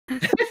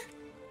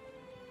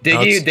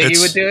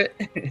Diggy would do it.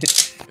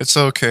 It's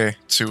okay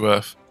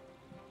to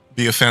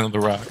be a fan of the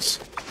Rocks.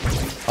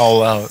 I'll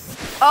allow it.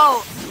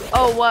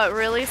 Oh, what?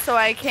 Really? So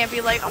I can't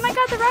be like, oh my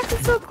god, the Rocks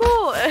is so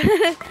cool.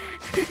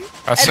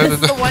 I said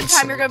this is the one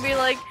time you're gonna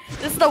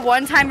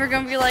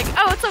be like,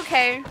 oh, it's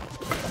okay.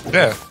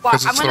 Yeah, well,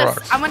 because it's the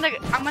Rocks.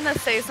 I'm gonna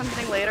say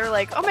something later,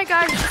 like, oh my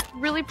god, she's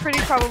really pretty,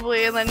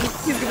 probably, and then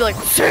he's gonna be like,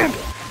 simp.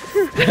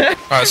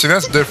 Alright, see,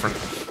 that's different.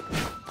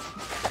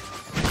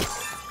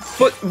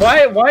 But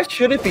why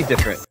should it be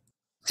different?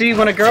 See,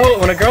 when a girl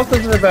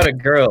says it about a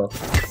girl,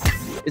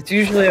 it's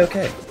usually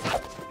okay.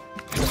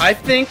 I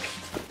think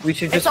we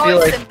should just be like. It's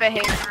always simp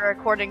behavior,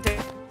 according to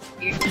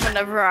you.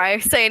 Whenever I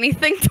say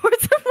anything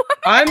towards someone.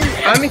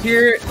 I'm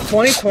here.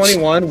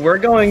 2021. We're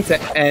going to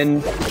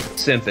end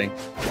simping.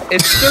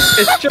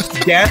 It's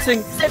just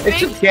gassing. It's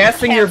just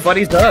gassing your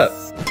buddies up.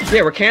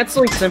 Yeah, we're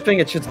canceling simping.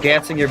 It's just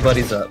gassing your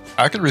buddies up.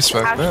 I can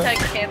respect that.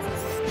 Cancel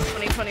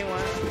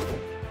 2021.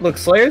 Look,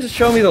 Slayer's just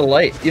showing me the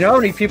light. You know how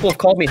many people have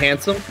called me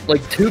handsome?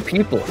 Like 2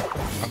 people.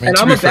 I mean, and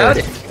I'm about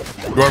it.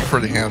 You are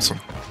pretty handsome.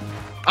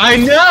 I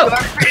know.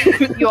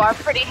 You are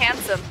pretty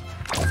handsome.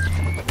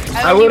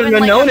 I wouldn't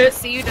have known it. To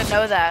see you to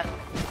know that.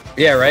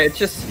 Yeah, right.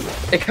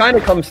 It kind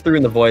of comes through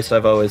in the voice.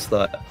 I've always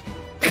thought.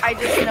 I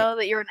just know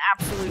that you're an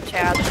absolute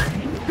Chad.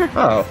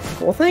 Oh,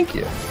 well, thank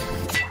you.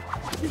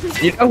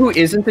 You know who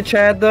isn't a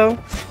Chad though?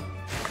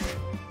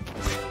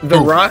 The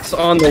Rocks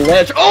on the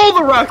ledge. Oh,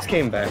 the Rocks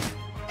came back.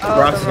 Oh,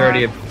 Rocks is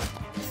already a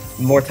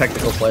more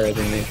technical player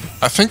than me.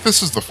 I think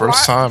this is the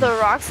first time. The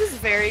Rocks is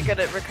very good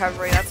at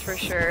recovery, that's for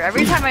sure.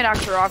 Every time I knock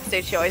the Rock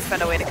stage, she always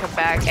find a way to come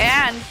back.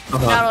 And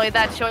not only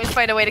that, she always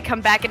find a way to come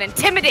back and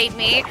intimidate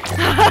me.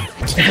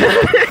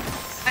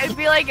 I'd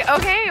be like,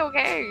 okay.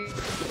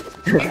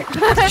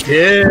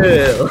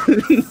 Chill.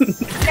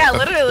 Yeah,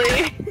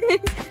 literally.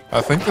 I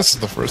think this is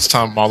the first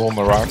time Model and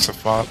the Rocks have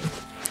fought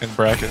in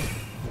bracket.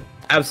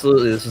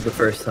 Absolutely, this is the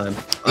first time.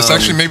 This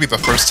actually may be the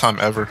first time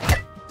ever.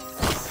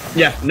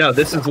 Yeah, no,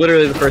 this is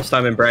literally the first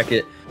time in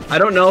bracket. I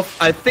don't know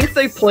if I think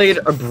they played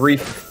a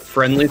brief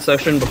friendly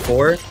session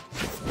before.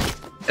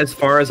 As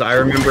far as I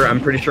remember, I'm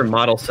pretty sure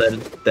Model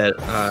said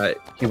that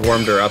he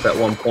warmed her up at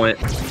one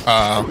point.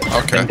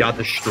 Okay. And got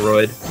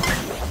destroyed.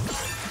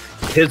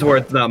 His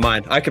words, not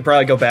mine. I could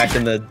probably go back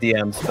in the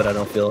DMs, but I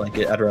don't feel like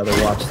it. I'd rather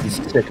watch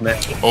these sick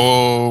matches.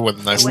 Oh, what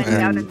a nice went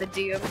down in the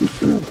DM.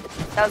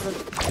 That was a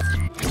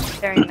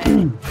very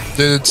nice.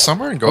 Did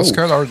Summer and Ghost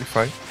Cat already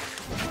fight?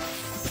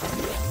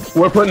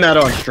 We're putting that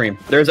on stream.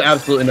 There's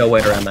absolutely no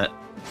way around that.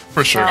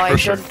 For sure, no, for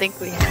sure. I don't think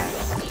we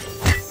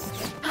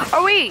have.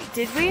 Oh wait,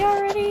 did we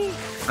already?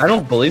 I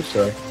don't believe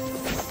so.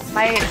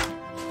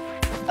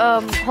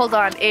 Hold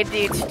on,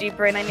 ADHD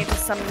brain, I need to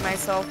summon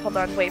myself. Hold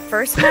on, wait,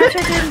 first match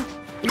I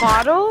did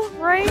Model,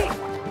 right?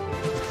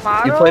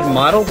 Model? You played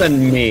Model,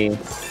 then me.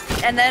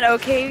 And then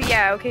OKB,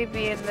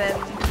 and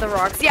then the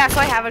Rocks. Yeah, so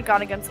I haven't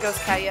gone against Ghost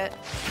Cat yet.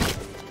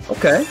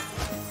 Okay.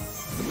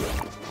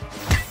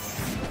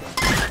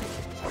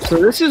 So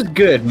this is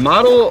good.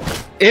 Model,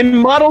 in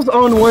Model's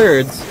own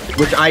words,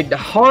 which I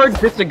hard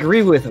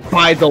disagree with,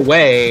 by the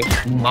way,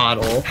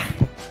 Model.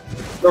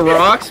 The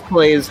Rocks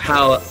plays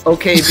how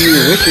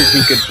OKB wishes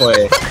he could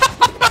play.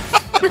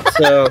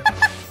 So,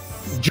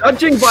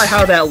 judging by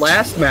how that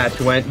last match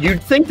went,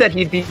 you'd think that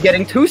he'd be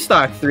getting 2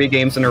 stock 3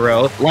 games in a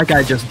row, like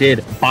I just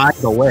did, by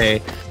the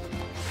way.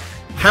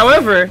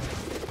 However,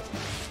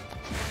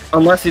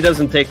 unless he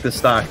doesn't take the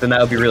stock, then that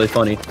would be really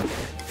funny.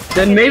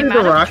 Then maybe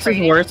the Rocks is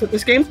worse at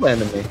this game plan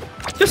than me.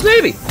 Just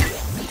maybe.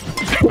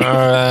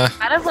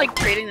 Kind of like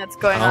trading that's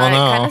going on. It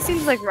kind of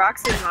seems like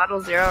Rocks and Model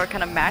Zero are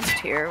kind of matched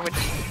here, which.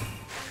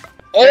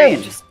 Very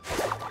interesting.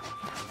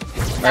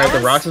 Alright,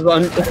 the Rocks is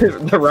on.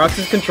 The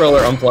Rocks' controller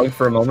unplugged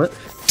for a moment.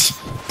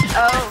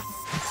 Oh.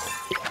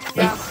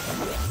 Yeah.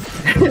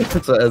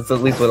 That's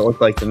at least what it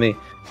looked like to me.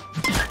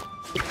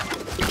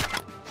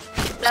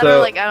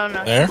 So, like, I don't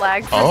know,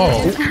 lag.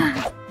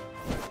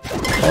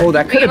 Oh,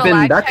 that could have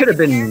been. That could have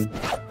been.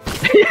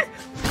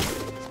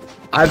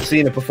 I've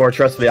seen it before.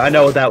 Trust me, I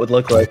know what that would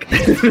look like.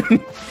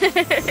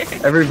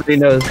 Everybody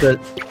knows that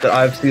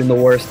I've seen the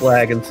worst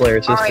lag in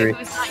Slayer's history.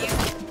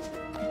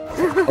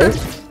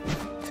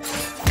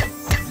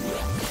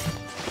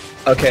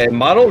 Okay,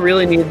 Model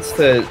really needs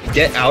to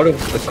get out of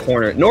the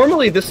corner.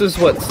 Normally, this is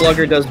what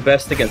Slugger does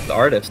best against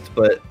Artist,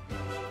 but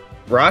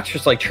Rock's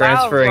just like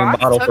transferring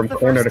Model from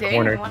corner to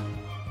corner.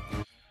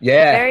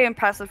 Yeah. Very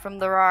impressive from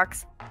the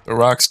Rocks. The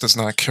Rocks does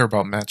not care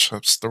about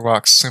matchups. The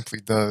Rocks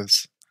simply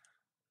does.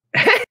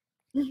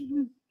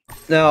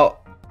 Now,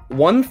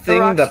 one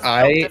thing that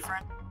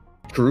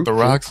The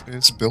Rocks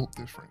is built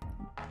different.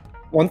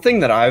 One thing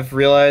that I've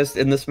realized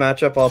in this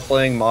matchup while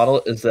playing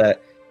Model is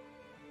that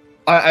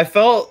I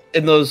felt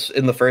in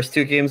the first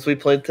 2 games we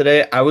played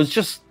today, I was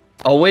just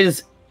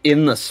always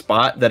in the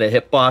spot that a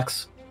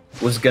hitbox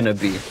was gonna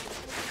be.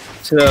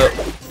 So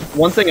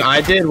one thing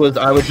I did was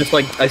I would just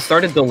I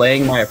started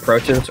delaying my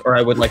approaches, or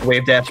I would like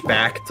wave dash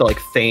back to like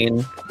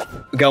feign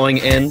going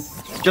in,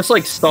 just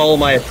like stall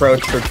my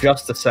approach for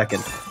just a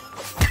second,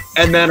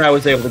 and then I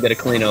was able to get a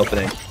clean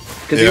opening.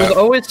 Because he was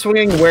always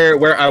swinging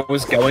where I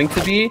was going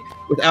to be,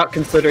 without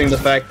considering the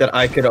fact that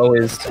I could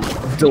always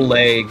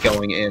delay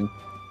going in.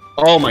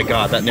 Oh my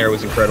god, that nair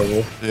was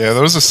incredible. Yeah,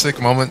 there was a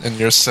sick moment in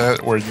your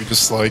set where you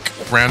just like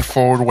ran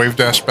forward, wave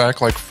dash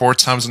back like 4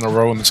 times in a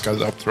row and just got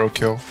an up throw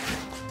kill.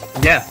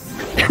 Yeah.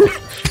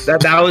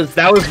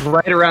 that was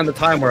right around the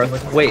time where I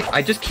was like, wait,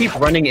 I just keep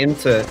running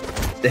into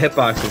the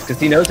hitboxes because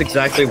he knows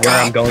exactly where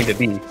I'm going to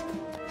be.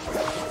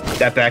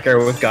 That back air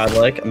was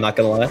godlike, I'm not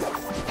gonna lie.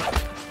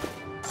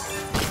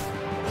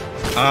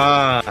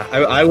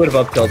 I would have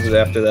up tilted it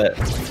after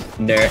that.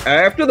 Nair.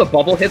 After the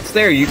bubble hits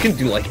there, you can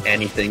do like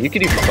anything. You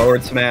could even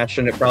forward smash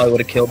and it probably would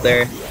have killed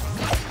there.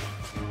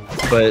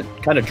 But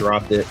kind of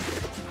dropped it.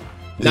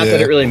 Not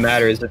that it really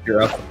matters if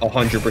you're up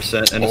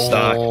 100% in a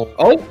stock.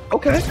 Oh,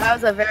 okay. That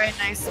was a very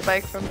nice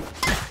spike from...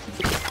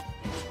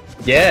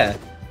 Yeah.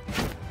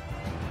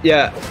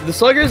 Yeah, the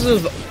Sluggers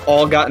have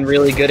all gotten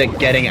really good at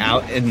getting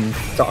out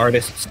into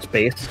artist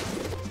space.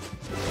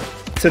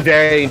 To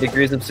varying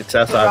degrees of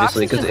success,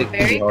 obviously, because it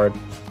can be hard.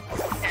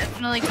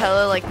 Definitely tell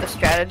her, like, the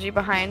strategy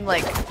behind,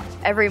 like,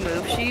 every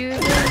move she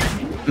uses.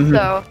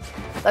 So,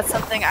 that's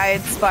something I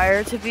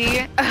aspire to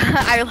be.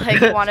 I,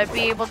 like, want to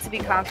be able to be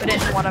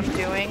confident in what I'm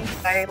doing.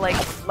 I,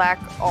 like, lack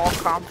all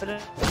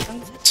confidence.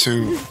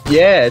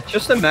 Yeah, it's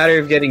just a matter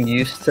of getting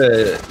used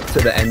to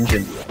the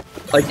engine.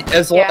 Like,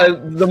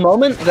 the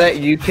moment that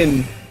you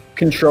can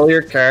control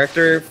your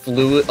character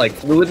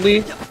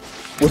fluidly,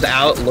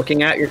 without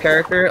looking at your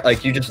character,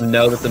 like, you just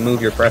know that the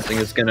move you're pressing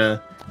is gonna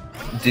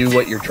do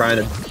what you're trying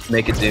to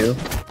make it do,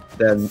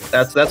 then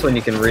that's when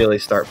you can really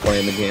start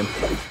playing the game.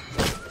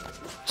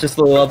 Just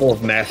the level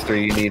of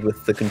mastery you need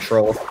with the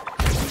control.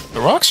 The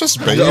Rock's just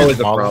baited always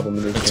a problem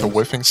in this into game.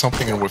 whiffing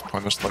something and whiff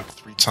punished like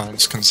 3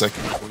 times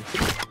consecutively.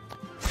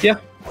 Yeah.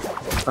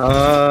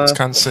 It's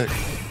kind of sick.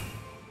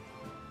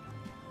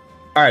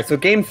 Alright, so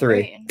game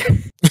 3.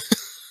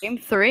 Game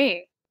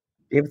 3.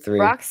 Game 3.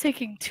 Rock's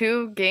taking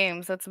 2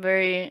 games. That's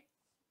very,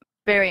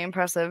 very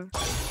impressive.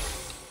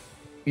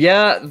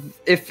 Yeah,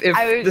 if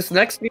this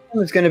next game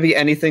is going to be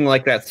anything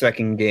like that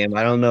second game,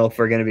 I don't know if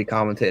we're going to be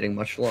commentating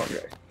much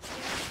longer.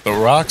 The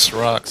rocks.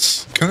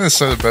 Couldn't have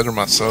said it better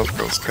myself,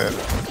 Ghost Cat.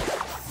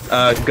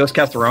 Ghost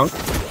Cat's wrong.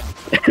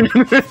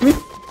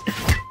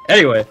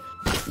 Anyway,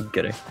 I'm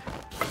kidding.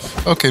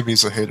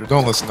 OKB's a hater.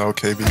 Don't listen to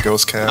OKB,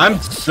 Ghost Cat. I'm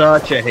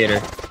such a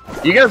hater.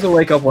 You guys will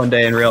wake up one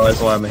day and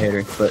realize why I'm a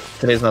hater, but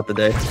today's not the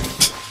day.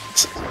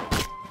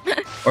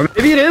 Or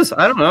maybe it is,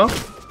 I don't know.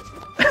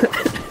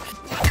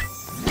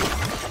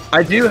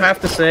 I do have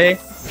to say,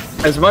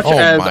 as much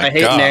as I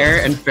hate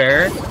Nair and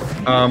Fair,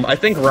 I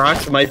think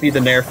Rocks might be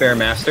the Nair Fair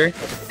master.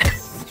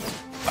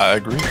 I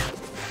agree.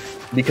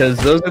 Because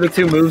those are the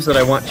 2 moves that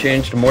I want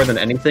changed more than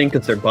anything,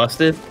 because they're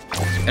busted.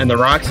 And the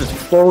Rocks is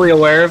fully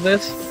aware of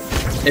this.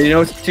 And you know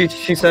what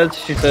she says?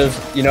 She says,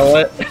 you know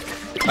what?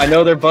 I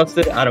know they're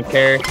busted, I don't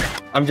care.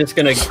 I'm just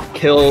gonna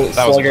kill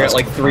Slugger at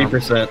like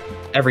 3%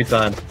 every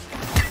time.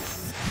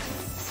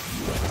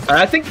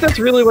 I think that's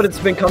really what it's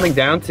been coming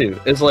down to,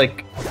 is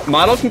like,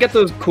 Model can get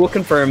those cool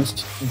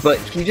confirms, but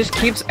he just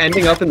keeps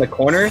ending up in the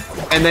corner,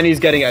 and then he's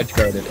getting edge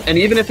guarded. And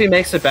even if he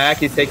makes it back,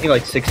 he's taking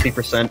like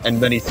 60%,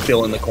 and then he's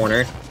still in the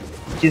corner.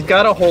 He's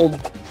got to hold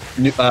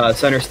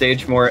center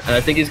stage more, and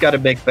I think he's got to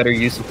make better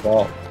use of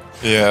ball.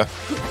 Yeah.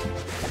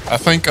 I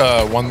think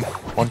one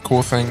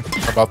cool thing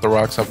about the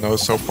Rocks I've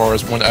noticed so far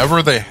is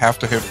whenever they have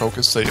to hit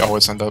focus, they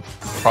always end up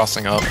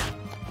crossing up.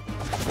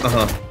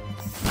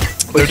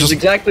 Which is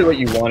exactly what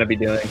you want to be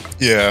doing.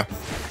 Yeah.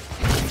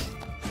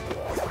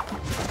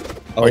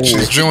 Like,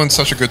 she's doing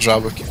such a good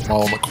job of keeping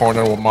Model in the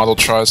corner. When Model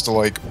tries to,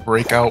 like,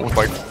 break out with,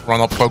 like,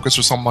 run-up focus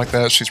or something like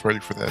that, she's ready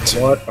for that,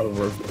 too. What a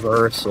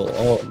reversal.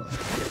 Oh, my.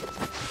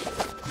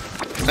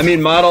 I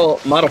mean, Model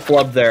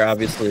flubbed there,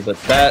 obviously, but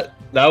that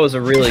was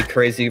a really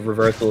crazy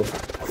reversal.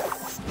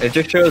 It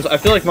just shows, I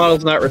feel like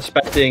Model's not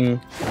respecting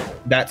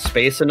that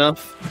space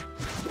enough.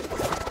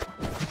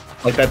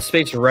 Like, that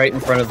space right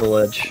in front of the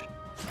ledge.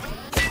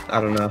 I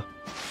don't know.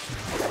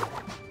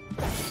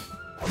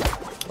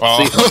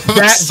 Oh,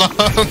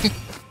 see,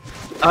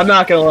 I'm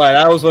not gonna lie,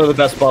 that was one of the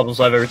best bubbles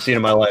I've ever seen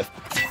in my life.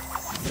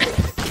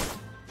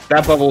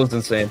 That bubble was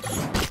insane.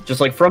 Just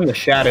like from the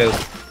shadows.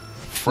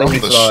 From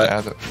the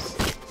shadows.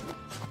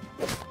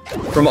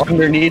 From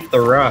underneath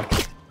the rock.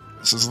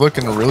 This is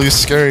looking really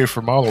scary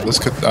for Model. This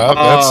could...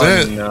 that's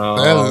it. No,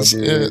 that is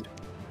dude. it.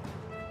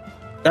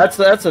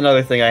 That's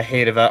another thing I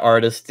hate about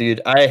artists,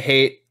 dude. I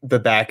hate the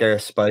back air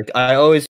spike. I always